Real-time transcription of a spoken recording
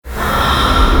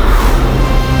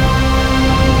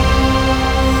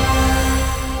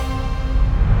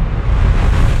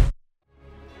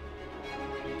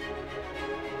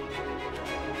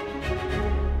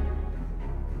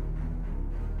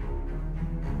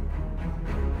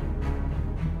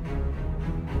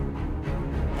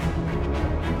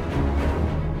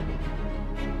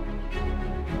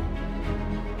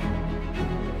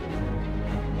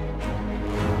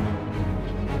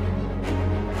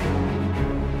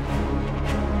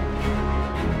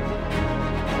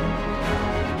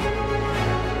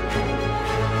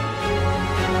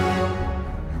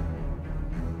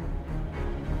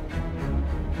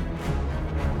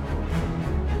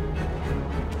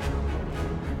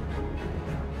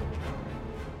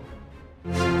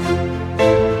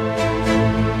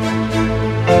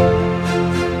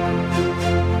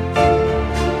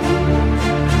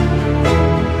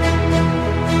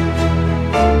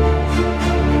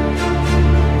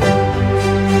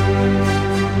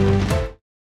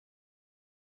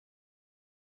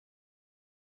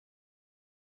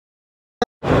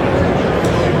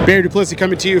Mayor Duplessis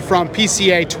coming to you from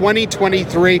PCA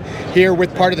 2023 here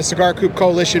with part of the Cigar Coop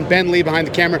Coalition. Ben Lee behind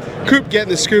the camera. Coop getting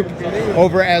the scoop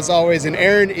over as always. And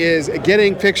Aaron is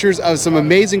getting pictures of some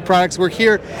amazing products. We're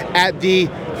here at the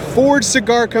Ford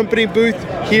Cigar Company booth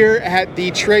here at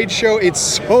the trade show. It's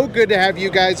so good to have you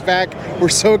guys back. We're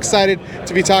so excited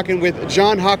to be talking with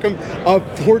John Hockham of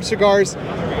Ford Cigars.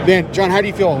 Man, John, how do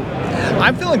you feel?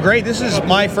 I'm feeling great. This is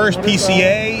my first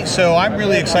PCA, so I'm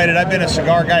really excited. I've been a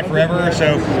cigar guy forever,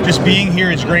 so just being here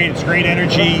is great. It's great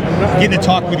energy. Getting to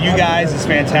talk with you guys is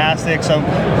fantastic. So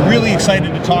really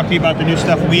excited to talk to you about the new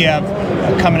stuff we have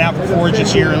coming out for Forge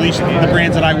this year, at least the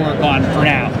brands that I work on for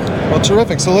now. Well,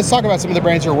 terrific. So let's talk about some of the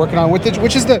brands you're working on,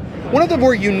 which is one of the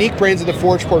more unique brands of the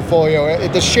Forge portfolio.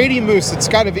 The Shady Moose. It's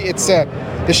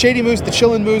the Shady Moose, the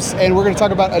Chillin Moose, and we're going to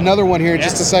talk about another one here in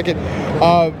just a second.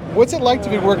 What's it like to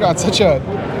be working on such a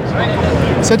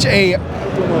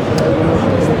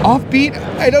offbeat?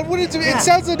 I don't want it to. It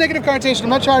sounds a negative connotation. I'm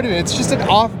not trying to. It's just an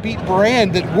offbeat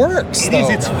brand that works. It is.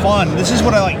 It's fun. This is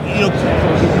what I like.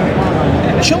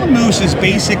 Chillin Moose is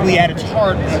basically at its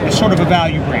heart sort of a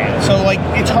value brand. So like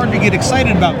it's hard to get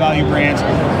excited about value brands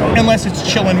unless it's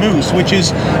Chillin Moose, which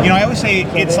is, I always say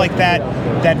it's like that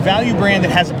value brand that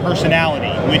has a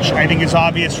personality, which I think is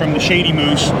obvious from the Shady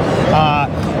Moose.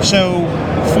 So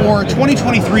for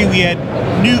 2023 we had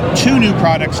two new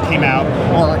products came out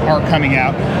or are coming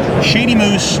out. Shady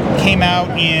Moose came out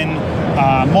in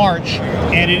March,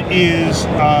 and it is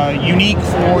unique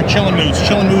for Chillin Moose.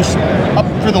 Chillin Moose, up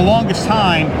for the longest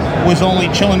time, was only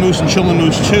Chillin Moose and Chillin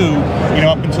Moose 2,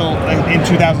 up until in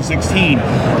 2016.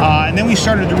 And then we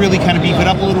started to really kind of beef it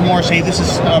up a little more, say this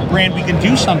is a brand we can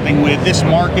do something with. This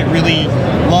market really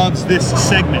loves this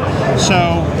segment.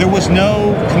 So there was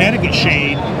no Connecticut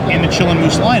shade in the Chillin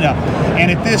Moose lineup.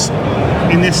 And in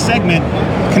this segment,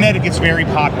 Connecticut's very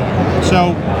popular.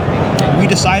 So we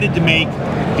decided to make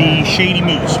the Shady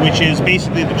Moose, which is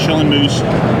basically the Chillin Moose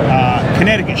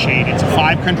Connecticut shade. It's a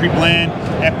 5-country blend,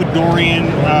 Ecuadorian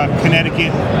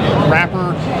Connecticut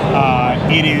wrapper.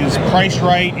 It is priced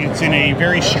right. It's in a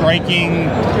very striking,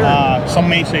 some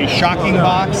may say shocking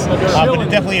box, but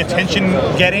it's definitely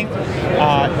attention-getting,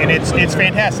 and it's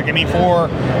fantastic. I mean, for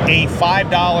a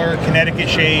 $5 Connecticut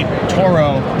shade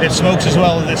Toro that smokes as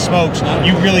well as this smokes,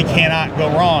 you really cannot go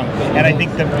wrong. And I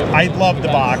think I love the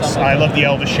box. I love the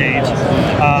Elvis shades.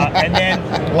 And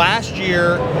then last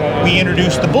year we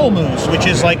introduced the Bull Moose, which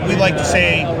is like we like to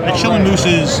say the Chillin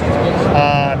Moose's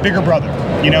bigger brother.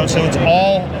 So it's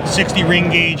all 60 ring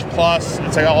gauge plus.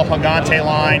 It's like all Gigante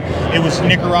line. It was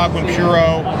Nicaraguan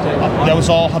Puro. That was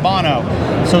all Habano.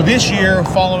 So this year,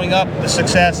 following up the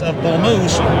success of Bull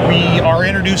Moose, we are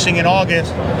introducing in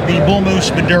August the Bull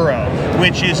Moose Maduro,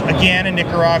 which is again a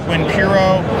Nicaraguan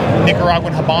Puro,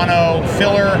 Nicaraguan Habano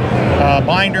filler,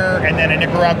 binder, and then a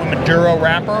Nicaraguan Maduro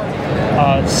wrapper.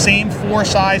 Same 4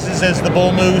 sizes as the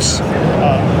Bull Moose,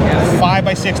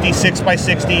 5x60,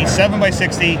 6x60,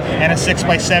 7x60, and a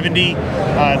 6x70.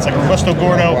 It's like Robusto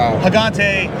Gordo, wow.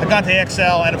 Gigante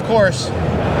XL, and of course,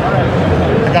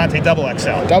 Gigante Double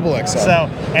XL. Double XL. So,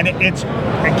 and it's,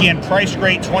 again, priced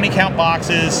great, 20-count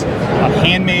boxes,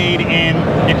 handmade in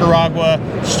Nicaragua,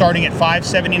 starting at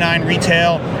 $579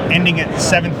 retail, ending at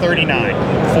 $739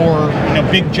 for,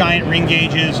 big giant ring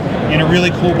gauges in a really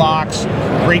cool box,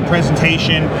 great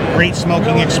presentation, great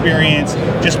smoking experience,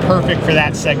 just perfect for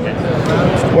that segment.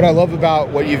 What I love about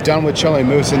what you've done with Chillin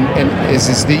Moose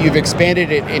is that you've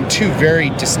expanded it in 2 very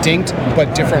distinct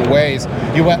but different ways.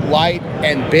 You went light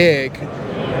and big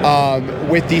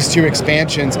with these 2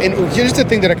 expansions. And here's the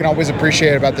thing that I can always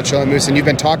appreciate about the Chillin Moose, and you've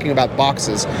been talking about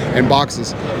boxes and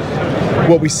boxes.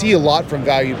 What we see a lot from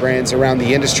value brands around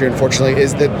the industry, unfortunately,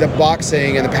 is that the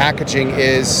boxing and the packaging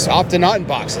is often not in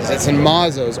boxes. It's in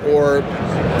mazzos or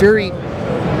very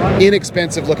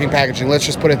inexpensive looking packaging. Let's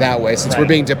just put it that way, since we're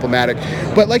being diplomatic.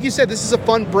 But like you said, this is a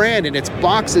fun brand, and it's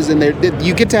boxes, and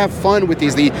you get to have fun with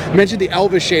these. You mentioned the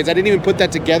Elvis shades. I didn't even put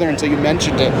that together until you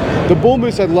mentioned it. The Bull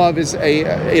Moose I love is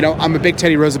I'm a big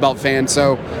Teddy Roosevelt fan,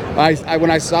 so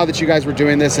when I saw that you guys were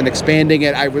doing this and expanding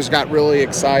it, I got really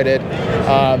excited,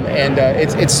 and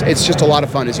it's just a lot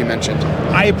of fun, as you mentioned.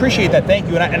 I appreciate that. Thank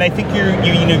you, and I think you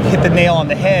hit the nail on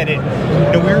the head.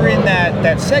 We were in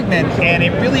that segment, and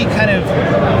it really kind of,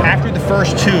 after the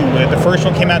first 2, the first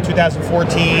one came out in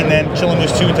 2014, then Chillin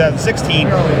Moose 2 in 2016,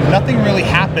 nothing really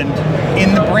happened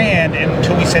in the brand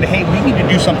until we said, hey, we need to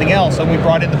do something else, and we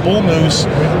brought in the Bull Moose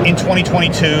in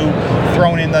 2022,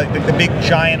 throwing in the big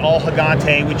giant all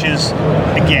Gigante, which is,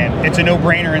 again, it's a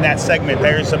no-brainer in that segment.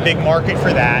 There's a big market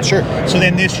for that. Sure. So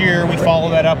then this year we follow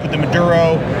that up with the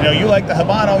Maduro. You like the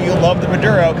Habano, you'll love the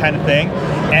Maduro kind of thing.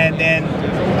 And then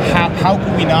how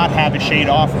could we not have a shade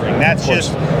offering? That's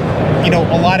just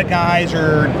a lot of guys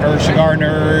are cigar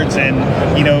nerds and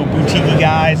boutique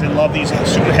guys and love these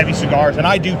super heavy cigars, and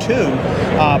I do too.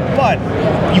 But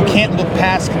you can't look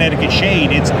past Connecticut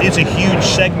Shade. It's a huge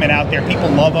segment out there. People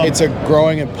love them. It's a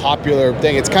growing and popular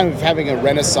thing. It's kind of having a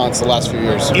renaissance the last few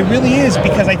years. It really is,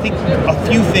 because I think a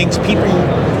few things people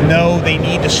know they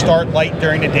need to start light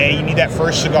during the day. You need that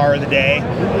first cigar of the day,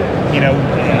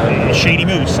 Shady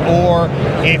Moose. Or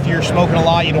if you're smoking a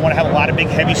lot, you don't want to have a lot of big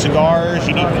heavy cigars.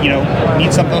 You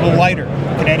need something a little lighter.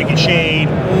 Connecticut Shade,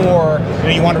 or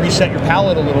you want to reset your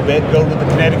palate a little bit, go with the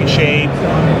Connecticut Shade,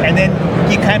 and then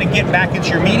you kind of get back into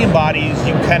your medium bodies.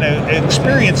 You kind of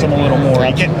experience them a little more.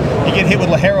 You get hit with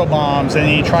Lajero bombs,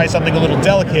 and you try something a little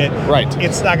delicate. Right.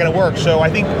 It's not going to work. So I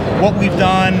think what we've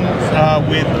done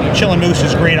with Chillin Moose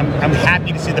is great. I'm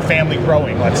happy to see the family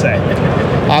growing. Let's say.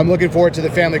 I'm looking forward to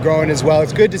the family growing as well.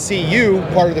 It's good to see you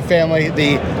part of the family,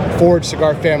 the Forge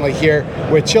Cigar family here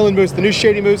with Chillin Moose, the new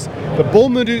Shady Moose, the Bull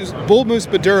Moose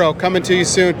Maduro coming to you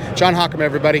soon. John Hockham,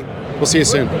 everybody. We'll see you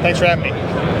soon. Thanks for having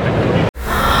me.